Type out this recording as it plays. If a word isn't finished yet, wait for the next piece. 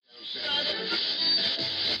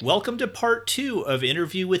Welcome to part 2 of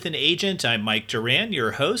Interview with an Agent. I'm Mike Duran,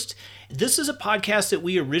 your host. This is a podcast that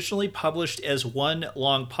we originally published as one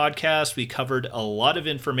long podcast. We covered a lot of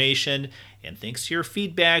information, and thanks to your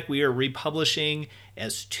feedback, we are republishing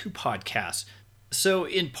as 2 podcasts. So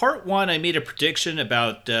in part 1, I made a prediction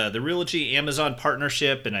about the Realogy Amazon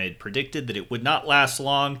partnership, and I had predicted that it would not last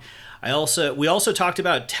long. We also talked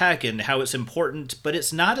about tech and how it's important, but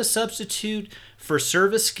it's not a substitute for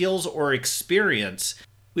service skills or experience.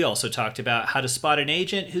 We also talked about how to spot an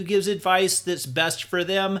agent who gives advice that's best for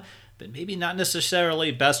them, but maybe not necessarily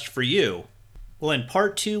best for you. Well, in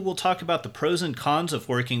part 2, we'll talk about the pros and cons of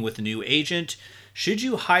working with a new agent. Should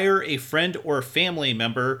you hire a friend or family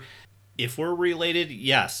member? If we're related,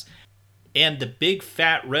 yes. And the big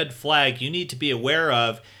fat red flag you need to be aware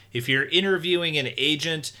of if you're interviewing an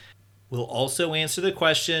agent. We'll also answer the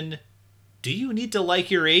question, do you need to like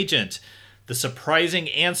your agent? The surprising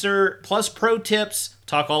answer, plus pro tips,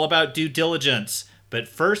 talk all about due diligence. But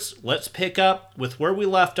first, let's pick up with where we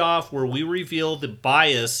left off, where we reveal the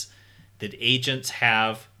bias that agents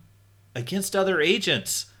have against other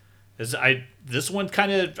agents. This one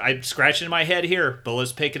I'm scratching my head here, but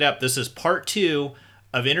let's pick it up. This is part 2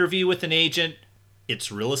 of Interview with an Agent.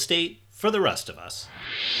 It's real estate for the rest of us.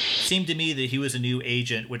 It seemed to me that he was a new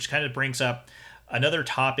agent, which kind of brings up another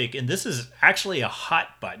topic, and this is actually a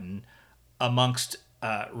hot button amongst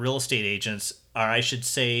real estate agents, or I should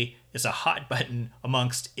say it's a hot button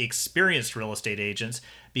amongst experienced real estate agents,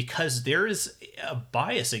 because there is a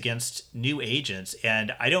bias against new agents,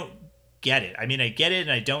 and I don't get it. I mean, I get it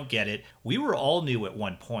and I don't get it. We were all new at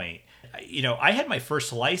one point. I had my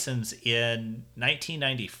first license in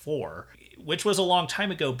 1994, which was a long time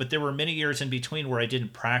ago, but there were many years in between where I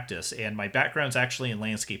didn't practice, and my background's actually in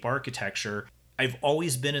landscape architecture. I've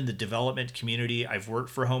always been in the development community. I've worked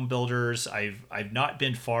for home builders. I've not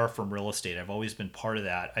been far from real estate. I've always been part of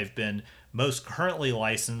that. I've been most currently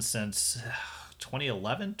licensed since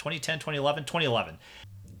 2011.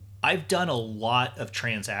 I've done a lot of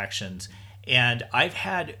transactions, and I've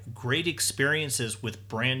had great experiences with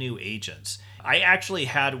brand new agents. I actually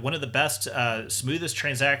had one of the best, smoothest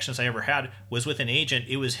transactions I ever had was with an agent.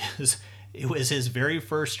 It was his very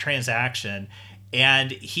first transaction,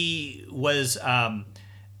 and he was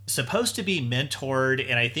supposed to be mentored,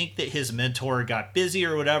 and I think that his mentor got busy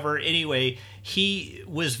or whatever. Anyway, he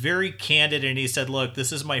was very candid, and he said, look,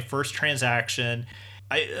 this is my first transaction.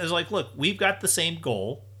 I was like, look, we've got the same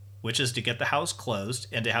goal, which is to get the house closed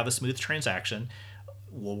and to have a smooth transaction.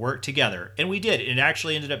 We'll work together. And we did. It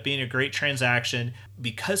actually ended up being a great transaction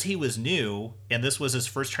because he was new, and this was his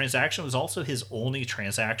first transaction. It was also his only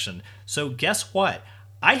transaction. So guess what?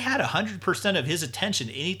 I had 100% of his attention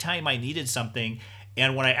anytime I needed something.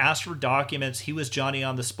 And when I asked for documents, he was Johnny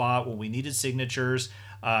on the spot. When we needed signatures,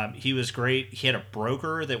 he was great. He had a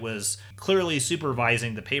broker that was clearly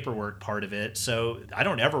supervising the paperwork part of it. So I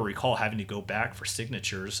don't ever recall having to go back for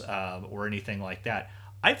signatures or anything like that.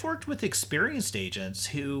 I've worked with experienced agents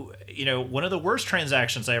who, one of the worst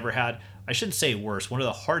transactions I ever had, I shouldn't say worst, one of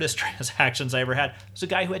the hardest transactions I ever had was a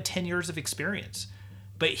guy who had 10 years of experience.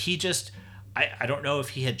 But he just, I don't know if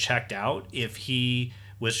he had checked out, if he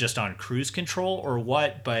was just on cruise control or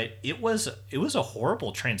what, but it was a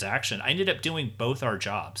horrible transaction. I ended up doing both our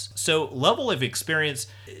jobs. So level of experience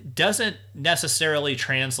doesn't necessarily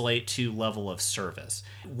translate to level of service.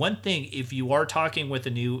 One thing, if you are talking with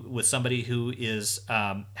somebody who is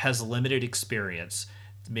has limited experience,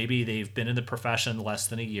 maybe they've been in the profession less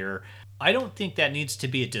than a year, I don't think that needs to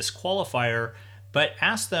be a disqualifier. But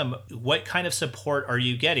ask them, what kind of support are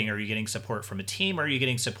you getting? Are you getting support from a team? Are you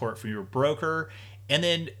getting support from your broker? And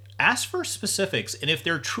then ask for specifics. And if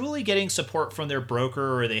they're truly getting support from their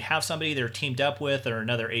broker, or they have somebody they're teamed up with, or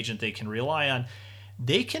another agent they can rely on,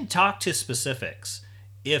 they can talk to specifics.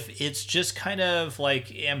 If it's just kind of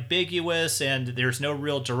like ambiguous and there's no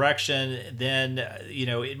real direction, then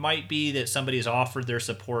it might be that somebody's offered their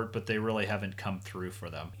support, but they really haven't come through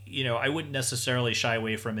for them. I wouldn't necessarily shy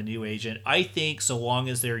away from a new agent. I think so long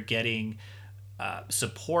as they're getting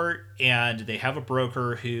support and they have a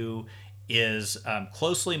broker who is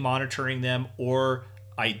closely monitoring them, or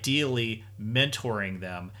ideally mentoring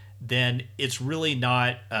them, then it's really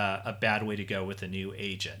not a bad way to go with a new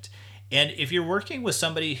agent. And if you're working with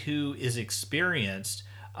somebody who is experienced,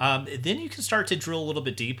 then you can start to drill a little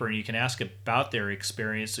bit deeper, and you can ask about their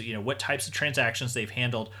experience. So, what types of transactions they've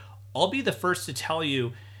handled. I'll be the first to tell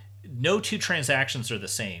you, no two transactions are the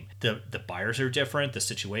same. The buyers are different. The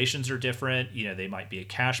situations are different. They might be a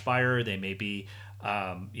cash buyer. They may be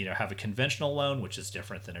have a conventional loan, which is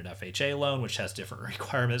different than an FHA loan, which has different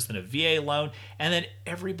requirements than a VA loan. And then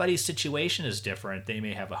everybody's situation is different. They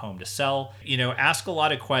may have a home to sell. Ask a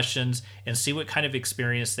lot of questions and see what kind of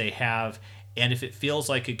experience they have, and if it feels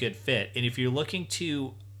like a good fit. And if you're looking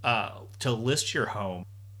to list your home,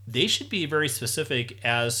 they should be very specific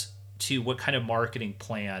as to what kind of marketing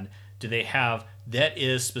plan do they have that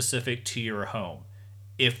is specific to your home.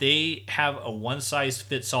 If they have a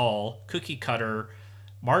one-size-fits-all cookie cutter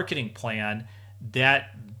marketing plan,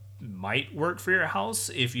 that might work for your house.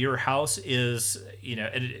 If your house is,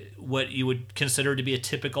 what you would consider to be a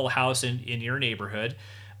typical house in your neighborhood.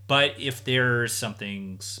 But if there's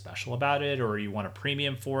something special about it, or you want a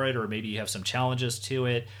premium for it, or maybe you have some challenges to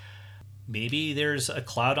it, maybe there's a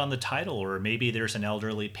cloud on the title, or maybe there's an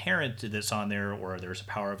elderly parent that's on there, or there's a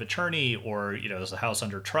power of attorney, or, there's a house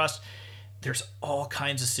under trust. There's all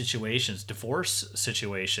kinds of situations, divorce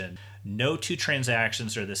situation. No two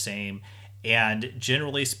transactions are the same. And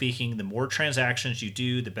generally speaking, the more transactions you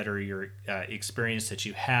do, the better your experience that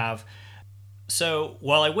you have. So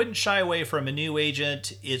while I wouldn't shy away from a new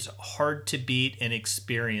agent, it's hard to beat an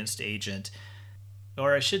experienced agent,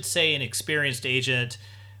 or I should say an experienced agent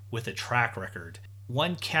with a track record.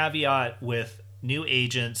 One caveat with new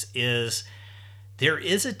agents is there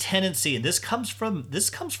is a tendency, and this comes from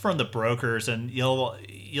the brokers, and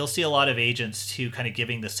you'll see a lot of agents too kind of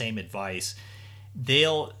giving the same advice.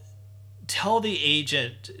 They'll tell the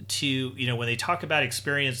agent to, when they talk about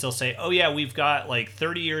experience, they'll say, oh yeah, we've got like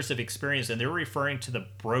 30 years of experience, and they're referring to the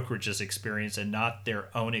brokerage's experience and not their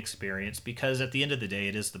own experience, because at the end of the day,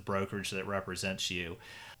 it is the brokerage that represents you.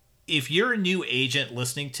 If you're a new agent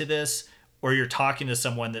listening to this, or you're talking to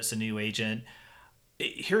someone that's a new agent,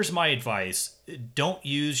 here's my advice. Don't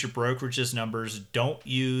use your brokerage's numbers. Don't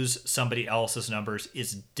use somebody else's numbers.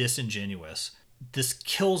 It's disingenuous. This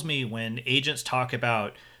kills me when agents talk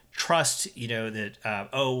about trust, that,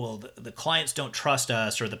 the clients don't trust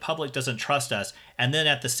us, or the public doesn't trust us. And then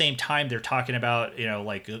at the same time, they're talking about,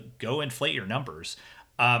 go inflate your numbers.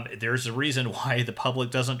 There's a reason why the public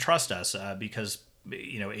doesn't trust us, because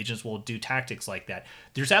agents will do tactics like that.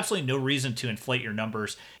 There's absolutely no reason to inflate your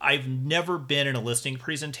numbers. I've never been in a listing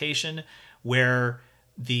presentation where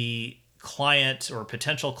the client or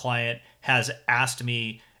potential client has asked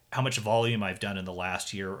me how much volume I've done in the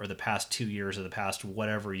last year, or the past 2 years, or the past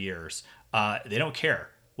whatever years. They don't care.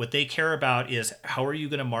 What they care about is, how are you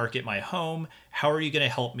going to market my home? How are you going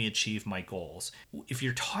to help me achieve my goals? If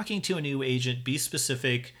you're talking to a new agent, be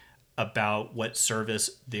specific about what service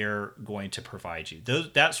they're going to provide you.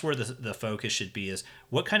 That's where the focus should be, is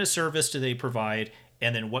what kind of service do they provide,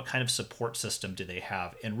 and then what kind of support system do they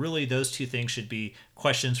have? And really, those two things should be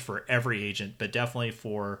questions for every agent, but definitely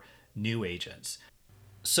for new agents.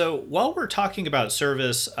 So while we're talking about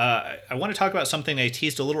service, I want to talk about something I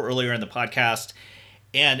teased a little earlier in the podcast,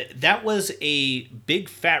 and that was a big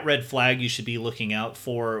fat red flag you should be looking out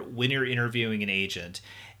for when you're interviewing an agent.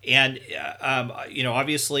 And,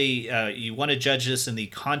 obviously, you want to judge this in the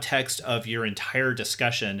context of your entire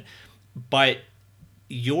discussion, but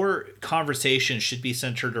your conversation should be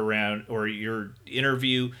centered around, or your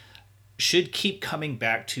interview should keep coming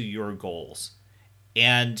back to your goals.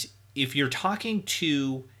 And if you're talking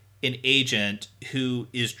to an agent who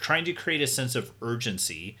is trying to create a sense of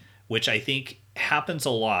urgency, which I think happens a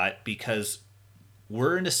lot because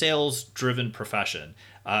we're in a sales-driven profession.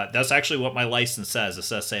 That's actually what my license says. It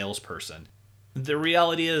says salesperson. The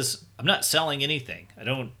reality is, I'm not selling anything. I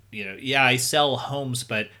don't, I sell homes,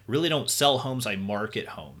 but really don't sell homes. I market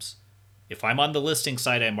homes. If I'm on the listing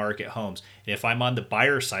side, I market homes. And if I'm on the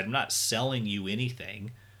buyer side, I'm not selling you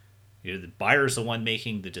anything. The buyer's the one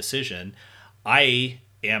making the decision. I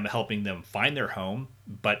am helping them find their home,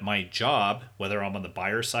 but my job, whether I'm on the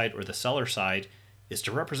buyer side or the seller side, is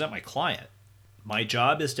to represent my client. My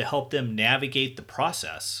job is to help them navigate the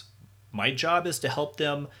process. My job is to help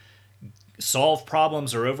them solve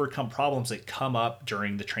problems or overcome problems that come up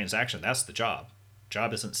during the transaction. That's the job.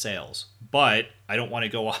 Job isn't sales. But I don't want to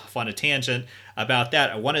go off on a tangent about that.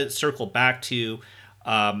 I want to circle back to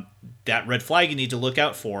that red flag you need to look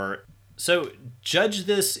out for. So judge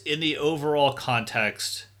this in the overall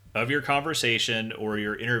context of your conversation or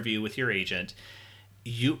your interview with your agent.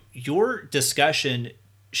 Your discussion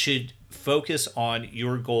should focus on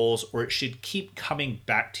your goals, or it should keep coming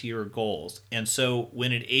back to your goals. And so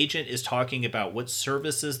when an agent is talking about what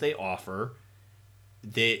services they offer,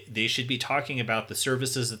 they should be talking about the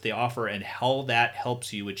services that they offer and how that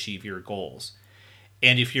helps you achieve your goals.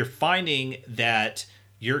 And if you're finding that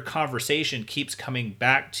your conversation keeps coming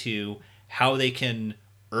back to how they can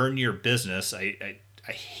earn your business, I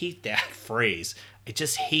hate that phrase. I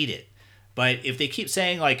just hate it. But if they keep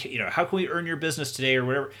saying like, how can we earn your business today or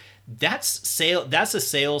whatever, that's a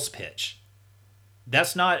sales pitch.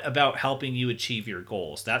 That's not about helping you achieve your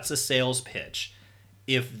goals. That's a sales pitch.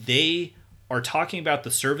 If they are talking about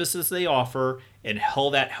the services they offer and how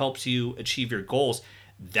that helps you achieve your goals,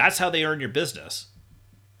 that's how they earn your business.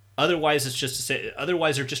 Otherwise,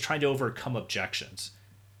 otherwise they're just trying to overcome objections.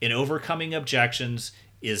 And overcoming objections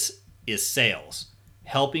is sales.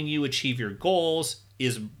 Helping you achieve your goals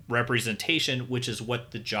is representation, which is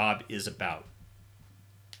what the job is about.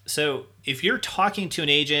 So if you're talking to an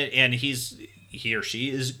agent and he or she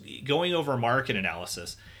is going over market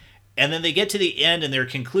analysis, and then they get to the end and their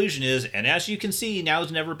conclusion is, and as you can see,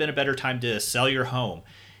 now's never been a better time to sell your home,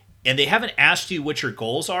 and they haven't asked you what your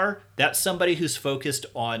goals are, that's somebody who's focused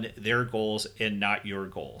on their goals and not your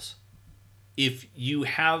goals. If you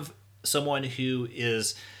have someone who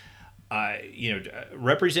is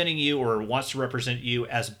representing you or wants to represent you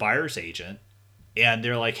as buyer's agent, and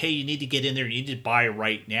they're like, hey, you need to get in there, you need to buy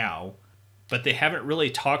right now, but they haven't really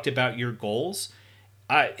talked about your goals.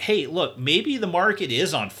 Hey, look, maybe the market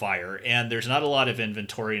is on fire and there's not a lot of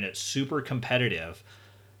inventory and it's super competitive.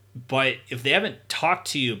 But if they haven't talked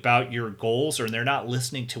to you about your goals or they're not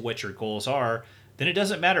listening to what your goals are, then it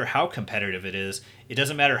doesn't matter how competitive it is. It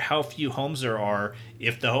doesn't matter how few homes there are.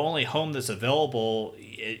 If the only home that's available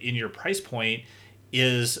in your price point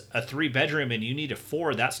is a 3-bedroom and you need a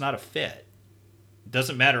 4, that's not a fit. It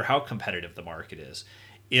doesn't matter how competitive the market is.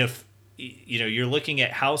 If you're looking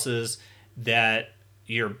at houses that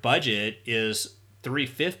your budget is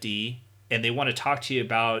 $350 and they want to talk to you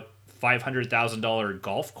about $500,000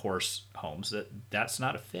 golf course homes, that's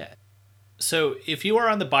not a fit. So if you are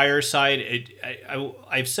on the buyer side,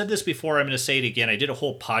 I've said this before, I'm going to say it again. I did a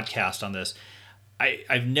whole podcast on this.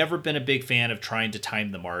 I've never been a big fan of trying to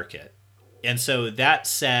time the market. And so that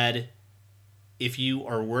said, if you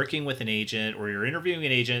are working with an agent or you're interviewing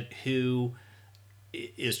an agent who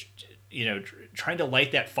is trying to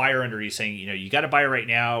light that fire under you, saying, you got to buy right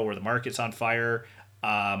now or the market's on fire,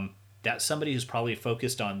 that's somebody who's probably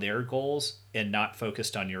focused on their goals and not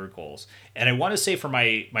focused on your goals. And I want to say for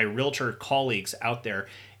my realtor colleagues out there,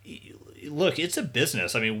 look, it's a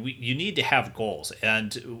business. I mean, you need to have goals,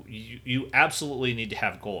 and you absolutely need to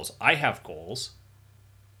have goals. I have goals,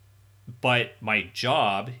 but my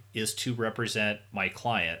job is to represent my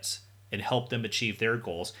clients and help them achieve their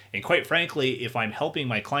goals. And quite frankly, if I'm helping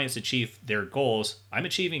my clients achieve their goals, I'm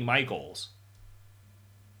achieving my goals.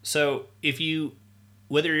 So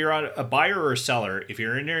whether you're a buyer or a seller, if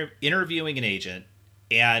you're interviewing an agent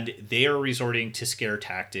and they are resorting to scare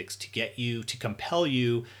tactics to compel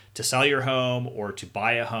you to sell your home or to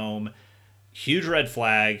buy a home, huge red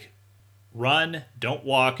flag. Run, don't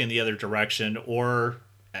walk in the other direction, or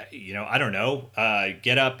I don't know,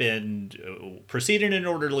 get up and proceed in an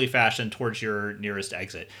orderly fashion towards your nearest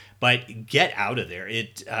exit. But get out of there.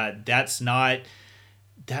 That's not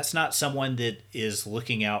someone that is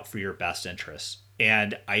looking out for your best interests.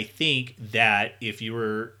 And I think that if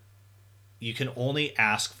you can only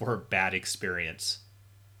ask for a bad experience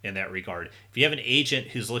in that regard. If you have an agent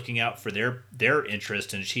who's looking out for their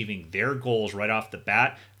interest in achieving their goals right off the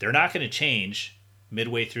bat, they're not going to change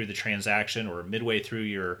midway through the transaction or midway through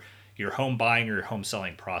your home buying or your home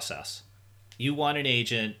selling process. You want an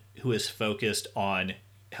agent who is focused on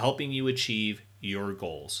helping you achieve your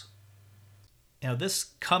goals. Now,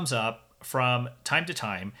 this comes up from time to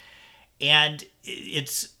time, and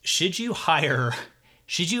it's should you hire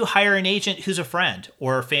an agent who's a friend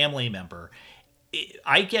or a family member?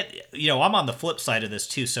 I get, I'm on the flip side of this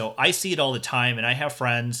too, so I see it all the time, and I have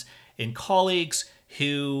friends and colleagues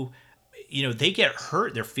who they get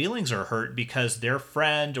hurt. Their feelings are hurt because their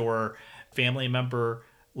friend or family member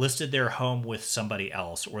listed their home with somebody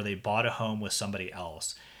else, or they bought a home with somebody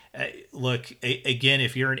else. Look, again,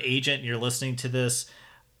 if you're an agent and you're listening to this,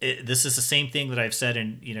 this is the same thing that I've said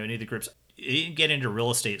in any of the groups. I didn't get into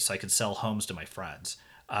real estate so I could sell homes to my friends.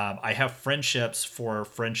 I have friendships for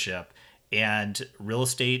friendship, and real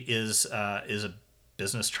estate is a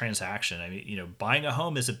business transaction. I mean, buying a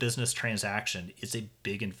home is a business transaction. It's a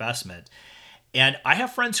big investment. And I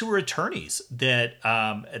have friends who are attorneys that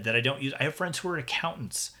I don't use. I have friends who are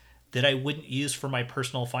accountants that I wouldn't use for my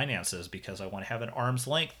personal finances because I want to have an arm's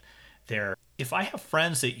length there. If I have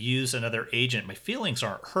friends that use another agent, my feelings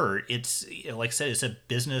aren't hurt. It's like I said, it's a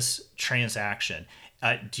business transaction.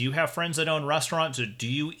 Do you have friends that own restaurants, or do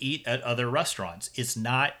you eat at other restaurants? It's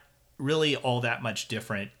not really all that much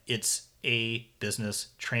different. It's a business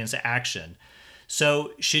transaction.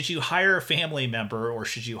 So should you hire a family member or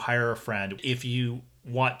should you hire a friend? If you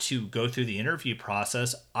want to go through the interview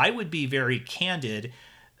process, I would be very candid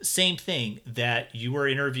Same thing, that you were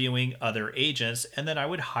interviewing other agents, and then I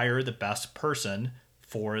would hire the best person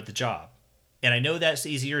for the job. And I know that's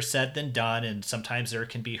easier said than done, and sometimes there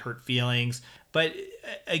can be hurt feelings. But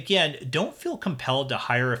again, don't feel compelled to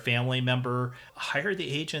hire a family member. Hire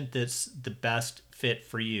the agent that's the best fit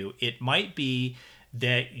for you. It might be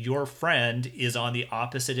that your friend is on the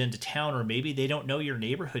opposite end of town, or maybe they don't know your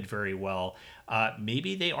neighborhood very well.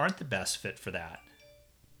 Maybe they aren't the best fit for that.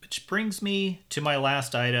 Which brings me to my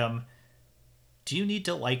last item. Do you need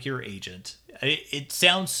to like your agent? It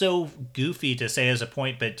sounds so goofy to say as a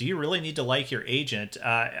point, but do you really need to like your agent?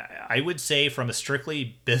 I would say, from a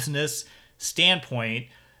strictly business standpoint,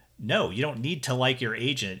 no, you don't need to like your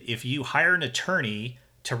agent. If you hire an attorney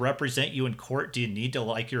to represent you in court, do you need to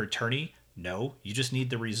like your attorney? No, you just need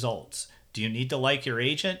the results. Do you need to like your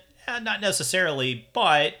agent? Not necessarily,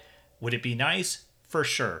 but would it be nice? For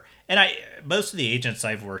sure. And most of the agents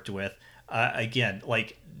I've worked with, again,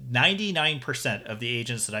 like 99% of the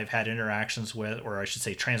agents that I've had interactions with, or I should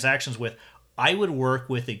say transactions with, I would work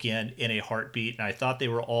with again in a heartbeat. And I thought they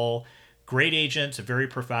were all great agents, very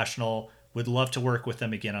professional, would love to work with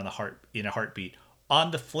them again in a heartbeat.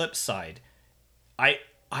 On the flip side, I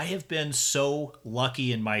have been so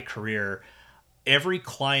lucky in my career. Every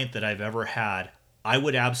client that I've ever had, I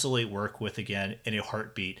would absolutely work with again in a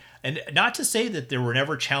heartbeat. And not to say that there were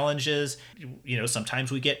never challenges.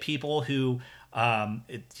 Sometimes we get people who,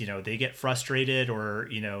 they get frustrated, or,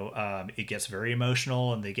 it gets very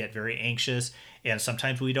emotional and they get very anxious. And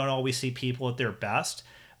sometimes we don't always see people at their best.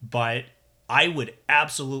 But I would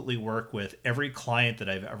absolutely work with every client that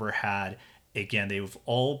I've ever had. Again, they've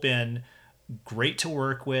all been great to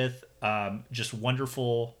work with, just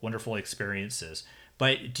wonderful, wonderful experiences.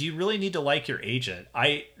 But do you really need to like your agent?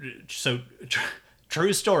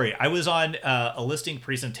 True story. I was on a listing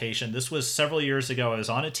presentation. This was several years ago. I was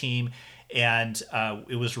on a team, and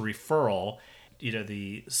it was a referral.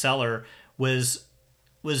 The seller was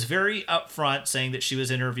very upfront, saying that she was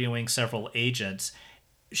interviewing several agents.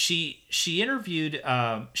 She interviewed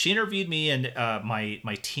me, and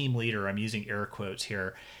my team leader, I'm using air quotes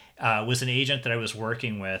here, was an agent that I was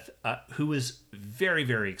working with, who was very,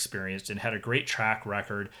 very experienced and had a great track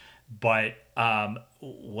record, but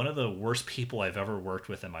one of the worst people I've ever worked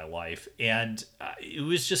with in my life. And it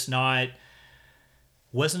was just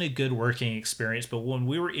wasn't a good working experience. But when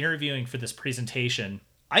we were interviewing for this presentation,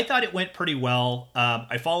 I thought it went pretty well.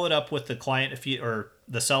 I followed up with the client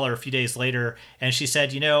the seller a few days later, and she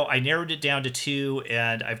said, I narrowed it down to two,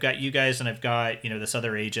 and I've got you guys, and I've got, this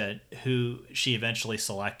other agent who she eventually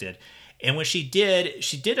selected. And when she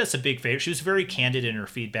did us a big favor. She was very candid in her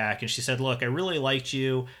feedback, and she said, look, I really liked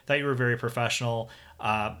you, thought you were very professional,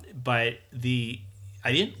 but I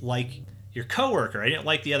didn't like your coworker. I didn't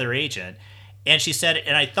like the other agent. And she said,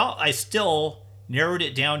 and I thought I still narrowed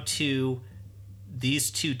it down to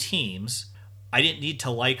these two teams. I didn't need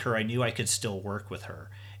to like her. I knew I could still work with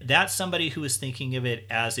her. That's somebody who is thinking of it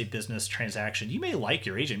as a business transaction. You may like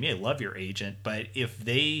your agent, you may love your agent, but if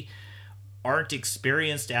they aren't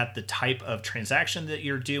experienced at the type of transaction that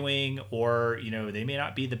you're doing, or, they may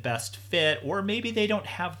not be the best fit, or maybe they don't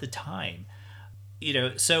have the time.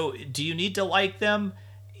 So do you need to like them?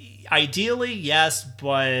 Ideally, yes,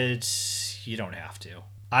 but you don't have to.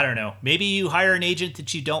 I don't know. Maybe you hire an agent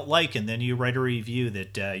that you don't like, and then you write a review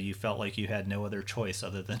that you felt like you had no other choice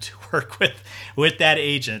other than to work with that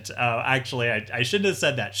agent. Actually, I shouldn't have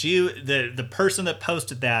said that. The person that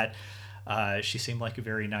posted that, she seemed like a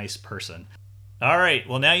very nice person. All right.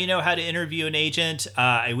 Well, now you know how to interview an agent.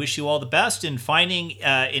 I wish you all the best in finding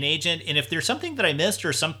an agent. And if there's something that I missed,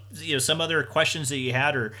 or some other questions that you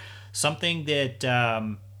had, or something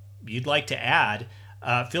that you'd like to add,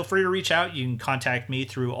 feel free to reach out. You can contact me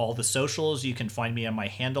through all the socials. You can find me on my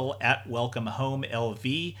handle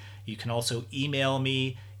 @WelcomeHomeLV. You can also email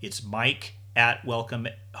me. It's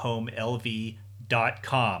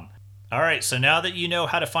mike@welcomehomelv.com. All right, so now that you know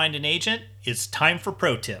how to find an agent, it's time for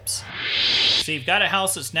pro tips. So you've got a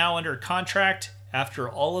house that's now under contract after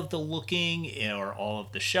all of the looking or all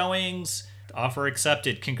of the showings. Offer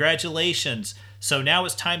accepted. Congratulations. So now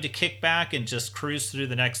it's time to kick back and just cruise through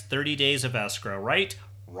the next 30 days of escrow, right?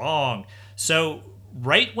 Wrong. So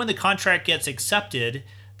right when the contract gets accepted,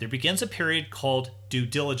 there begins a period called due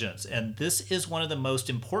diligence. And this is one of the most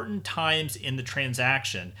important times in the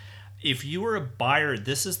transaction. If you are a buyer,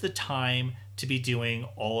 this is the time to be doing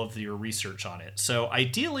all of your research on it. So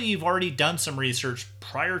ideally, you've already done some research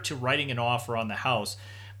prior to writing an offer on the house.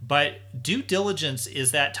 But due diligence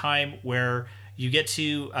is that time where you get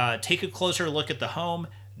to take a closer look at the home,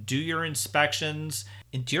 do your inspections,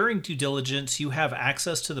 And during due diligence, you have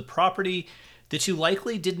access to the property that you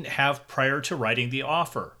likely didn't have prior to writing the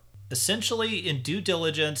offer. Essentially, in due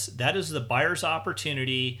diligence, that is the buyer's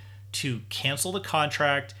opportunity to cancel the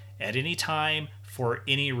contract at any time for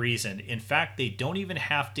any reason. In fact, they don't even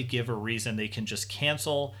have to give a reason, they can just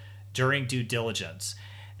cancel during due diligence.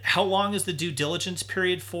 How long is the due diligence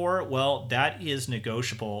period for? Well, that is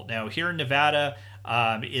negotiable. Now, here in Nevada,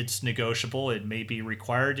 it's negotiable. It may be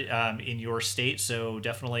required in your state, so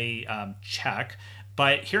definitely check.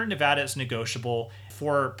 But here in Nevada, it's negotiable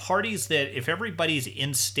for parties that if everybody's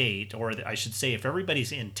in state, or I should say, if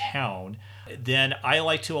everybody's in town, then I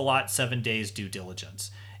like to allot 7 days due diligence.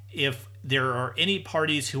 If there are any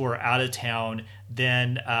parties who are out of town,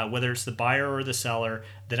 then whether it's the buyer or the seller,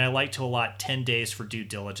 then I like to allot 10 days for due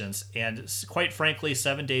diligence. And quite frankly,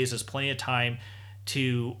 7 days is plenty of time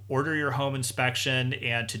to order your home inspection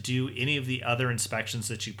and to do any of the other inspections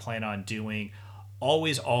that you plan on doing.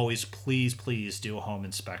 Always, please do a home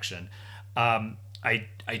inspection.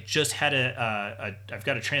 I just had I've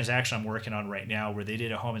got a transaction I'm working on right now where they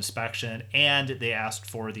did a home inspection and they asked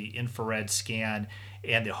for the infrared scan,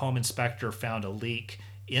 and the home inspector found a leak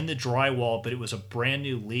in the drywall, but it was a brand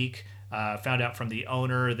new leak. Found out from the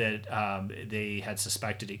owner that they had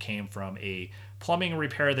suspected it came from a plumbing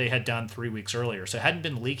repair they had done 3 weeks earlier. So it hadn't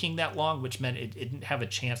been leaking that long, which meant it didn't have a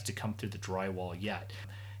chance to come through the drywall yet.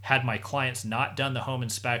 Had my clients not done the home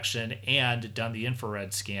inspection and done the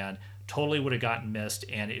infrared scan, totally would have gotten missed,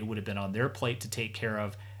 and it would have been on their plate to take care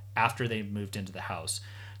of after they moved into the house.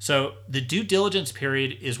 So the due diligence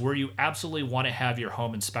period is where you absolutely want to have your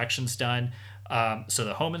home inspections done. So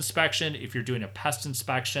the home inspection, if you're doing a pest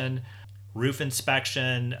inspection, roof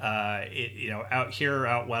inspection,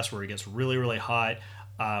 out west where it gets really hot,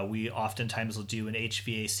 we oftentimes will do an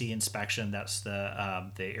HVAC inspection. That's the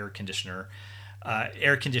air conditioning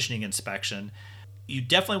inspection. You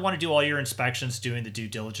definitely want to do all your inspections during the due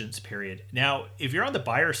diligence period. Now, if you're on the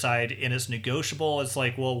buyer side and it's negotiable, it's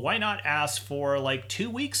like, well, why not ask for like 2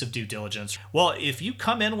 weeks of due diligence? Well, if you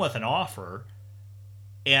come in with an offer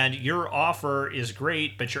and your offer is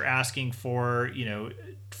great, but you're asking for,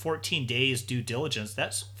 14 days due diligence,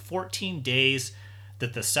 that's 14 days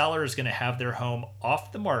that the seller is going to have their home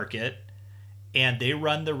off the market, and they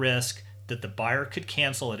run the risk that the buyer could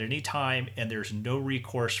cancel at any time and there's no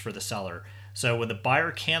recourse for the seller. So when the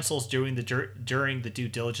buyer cancels during the due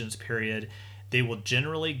diligence period, they will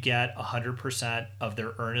generally get 100% of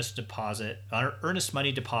their earnest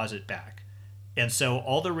money deposit back. And so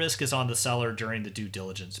all the risk is on the seller during the due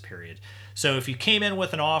diligence period. So if you came in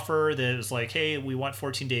with an offer that is like, hey, we want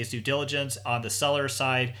 14 days due diligence, on the seller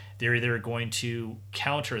side, they're either going to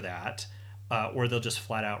counter that or they'll just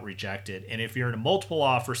flat out reject it. And if you're in a multiple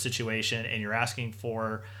offer situation and you're asking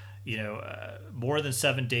for more than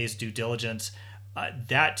 7 days due diligence,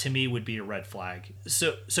 that to me would be a red flag.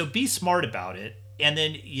 So be smart about it, and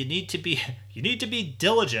then you need to be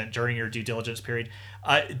diligent during your due diligence period.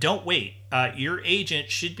 Don't wait. Your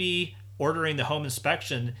agent should be ordering the home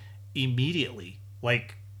inspection immediately.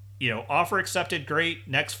 Offer accepted, great.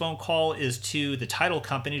 Next phone call is to the title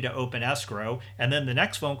company to open escrow, and then the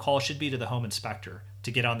next phone call should be to the home inspector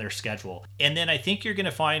to get on their schedule. And then I think you're going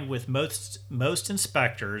to find with most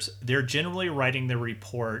inspectors, they're generally writing the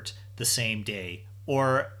report the same day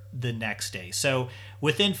or the next day. So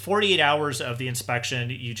within 48 hours of the inspection,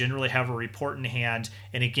 you generally have a report in hand.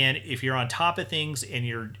 And again, if you're on top of things and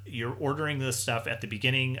you're ordering this stuff at the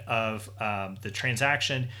beginning of the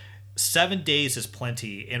transaction, 7 days is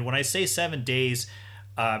plenty. And when I say 7 days,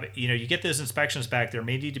 you get those inspections back. There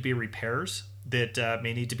may need to be repairs that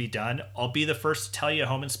may need to be done. I'll be the first to tell you, a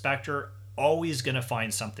home inspector always going to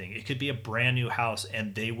find something. It could be a brand new house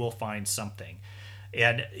and they will find something.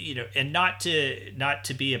 And and not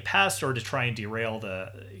to be a pest or to try and derail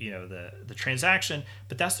the transaction,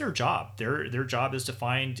 but that's their job. Their job is to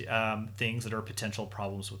find things that are potential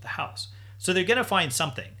problems with the house. So they're going to find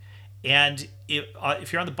something. And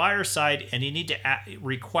if you're on the buyer side and you need to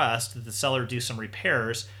request that the seller do some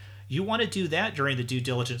repairs, you want to do that during the due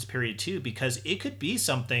diligence period too, because it could be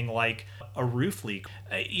something like a roof leak.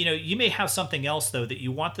 You may have something else though that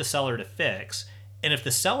you want the seller to fix. And if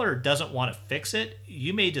the seller doesn't want to fix it,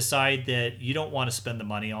 you may decide that you don't want to spend the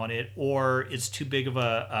money on it, or it's too big of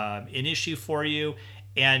an issue for you.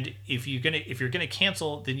 And if you're gonna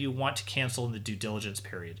cancel, then you want to cancel in the due diligence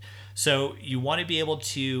period. So you want to be able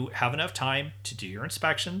to have enough time to do your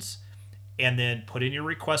inspections, and then put in your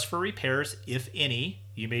request for repairs, if any.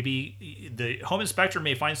 The home inspector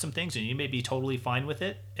may find some things, and you may be totally fine with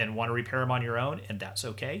it and want to repair them on your own, and that's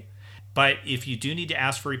okay. But if you do need to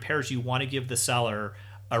ask for repairs, you want to give the seller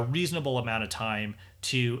a reasonable amount of time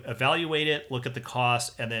to evaluate it, look at the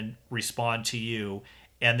costs, and then respond to you.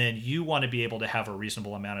 And then you want to be able to have a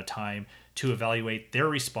reasonable amount of time to evaluate their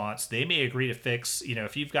response. They may agree to fix,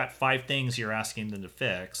 if you've got 5 things you're asking them to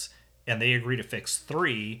fix and they agree to fix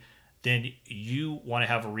 3, then you want to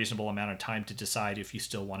have a reasonable amount of time to decide if you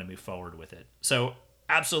still want to move forward with it. So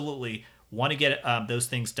absolutely want to get those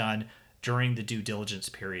things done during the due diligence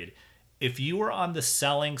period. If you are on the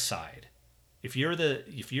selling side, if you're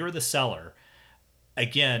the seller,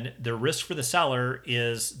 again, the risk for the seller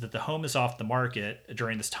is that the home is off the market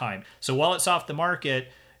during this time. So while it's off the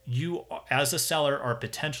market, you as a seller are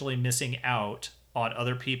potentially missing out on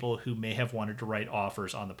other people who may have wanted to write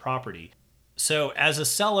offers on the property. So as a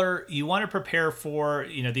seller, you want to prepare for,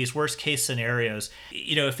 these worst case scenarios.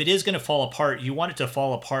 If it is going to fall apart, you want it to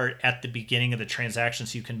fall apart at the beginning of the transaction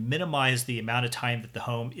so you can minimize the amount of time that the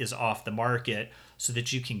home is off the market so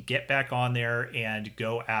that you can get back on there and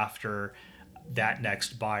go after that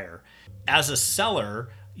next buyer. As a seller,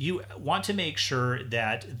 you want to make sure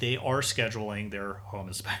that they are scheduling their home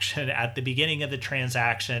inspection at the beginning of the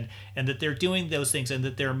transaction and that they're doing those things and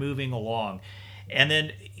that they're moving along. And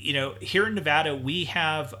then, here in Nevada, we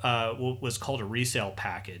have what was called a resale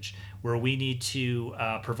package where we need to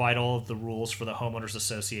provide all of the rules for the homeowners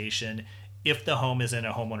association if the home is in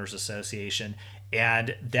a homeowners association,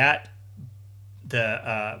 and that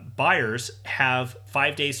the buyers have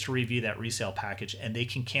 5 days to review that resale package, and they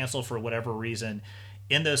can cancel for whatever reason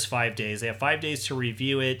in those 5 days. They have 5 days to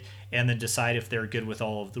review it and then decide if they're good with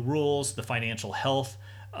all of the rules, the financial health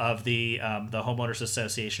of the homeowners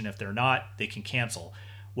association. If they're not, they can cancel.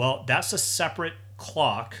 Well, that's a separate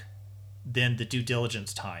clock than the due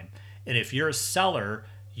diligence time. And if you're a seller,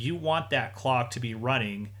 you want that clock to be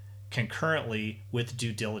running concurrently with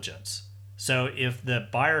due diligence. So if the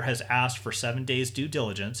buyer has asked for 7 days due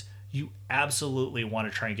diligence, you absolutely want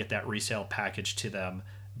to try and get that resale package to them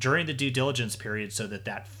during the due diligence period so that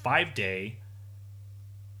 5-day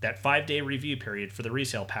review period for the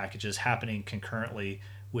resale package is happening concurrently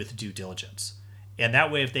with due diligence. And that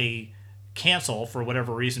way, if they cancel for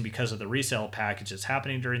whatever reason because of the resale package, it's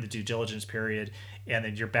happening during the due diligence period, and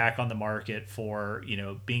then you're back on the market for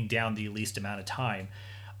being down the least amount of time.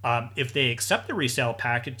 If they accept the resale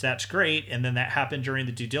package, that's great, and then that happened during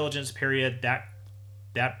the due diligence period.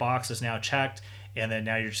 That box is now checked, and then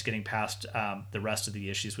now you're just getting past the rest of the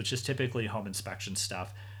issues, which is typically home inspection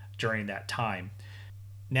stuff during that time.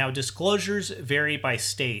 Now, disclosures vary by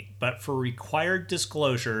state, but for required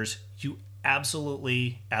disclosures, you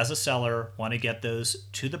absolutely, as a seller, want to get those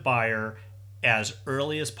to the buyer as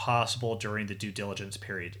early as possible during the due diligence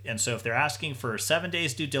period. And so if they're asking for 7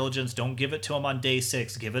 days due diligence, don't give it to them on day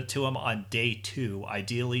 6, give it to them on day 2,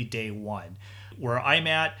 ideally day 1. Where I'm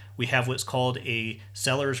at, we have what's called a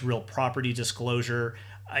seller's real property disclosure.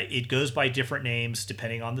 It goes by different names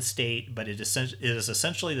depending on the state, but it is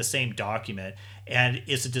essentially the same document. And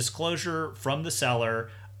it's a disclosure from the seller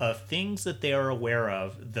of things that they are aware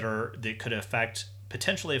of that could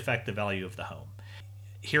potentially affect the value of the home.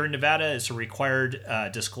 Here in Nevada, it's a required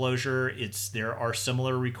disclosure. There are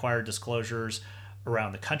similar required disclosures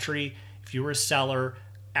around the country. If you were a seller,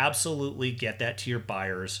 absolutely get that to your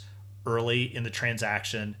buyers early in the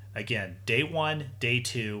transaction. Again, day 1, day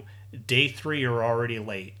 2, day 3 you're already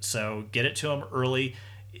late. So get it to them early.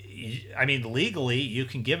 I mean, legally, you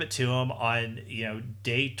can give it to them on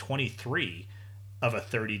day 23 of a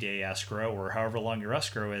 30-day escrow or however long your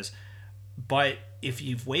escrow is. But if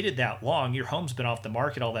you've waited that long, your home's been off the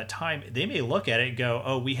market all that time, they may look at it and go,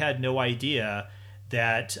 oh, we had no idea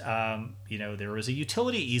that there was a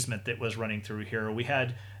utility easement that was running through here. We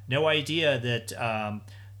had no idea that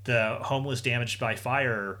the home was damaged by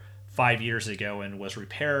fire 5 years ago and was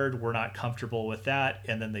repaired. We're not comfortable with that.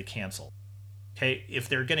 And then they cancel. Okay, if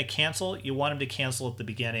they're going to cancel, you want them to cancel at the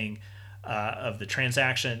beginning of the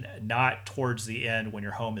transaction, not towards the end when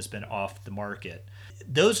your home has been off the market.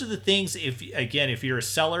 Those are the things, if you're a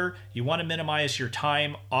seller, you want to minimize your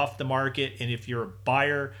time off the market. And if you're a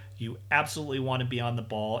buyer, you absolutely want to be on the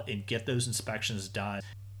ball and get those inspections done.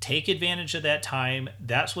 Take advantage of that time.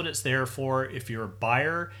 That's what it's there for. If you're a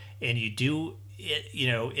buyer and you do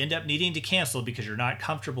end up needing to cancel because you're not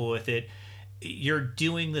comfortable with it, you're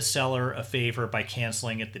doing the seller a favor by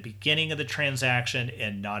canceling at the beginning of the transaction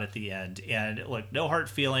and not at the end. And look, no hard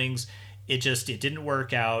feelings. It didn't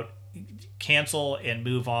work out. Cancel and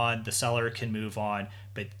move on. The seller can move on,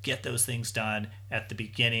 but get those things done at the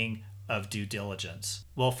beginning of due diligence.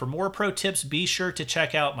 Well, for more pro tips, be sure to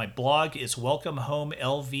check out my blog. It's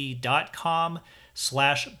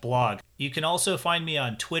welcomehomelv.com/blog. You can also find me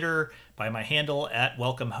on Twitter by my handle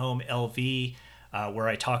 @welcomehomelv. where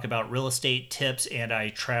I talk about real estate tips and I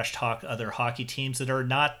trash talk other hockey teams that are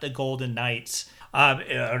not the Golden Knights.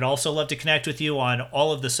 I'd also love to connect with you on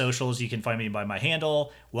all of the socials. You can find me by my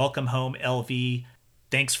handle, Welcome Home LV.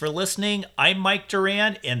 Thanks for listening. I'm Mike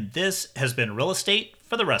Duran, and this has been Real Estate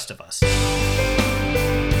for the Rest of Us.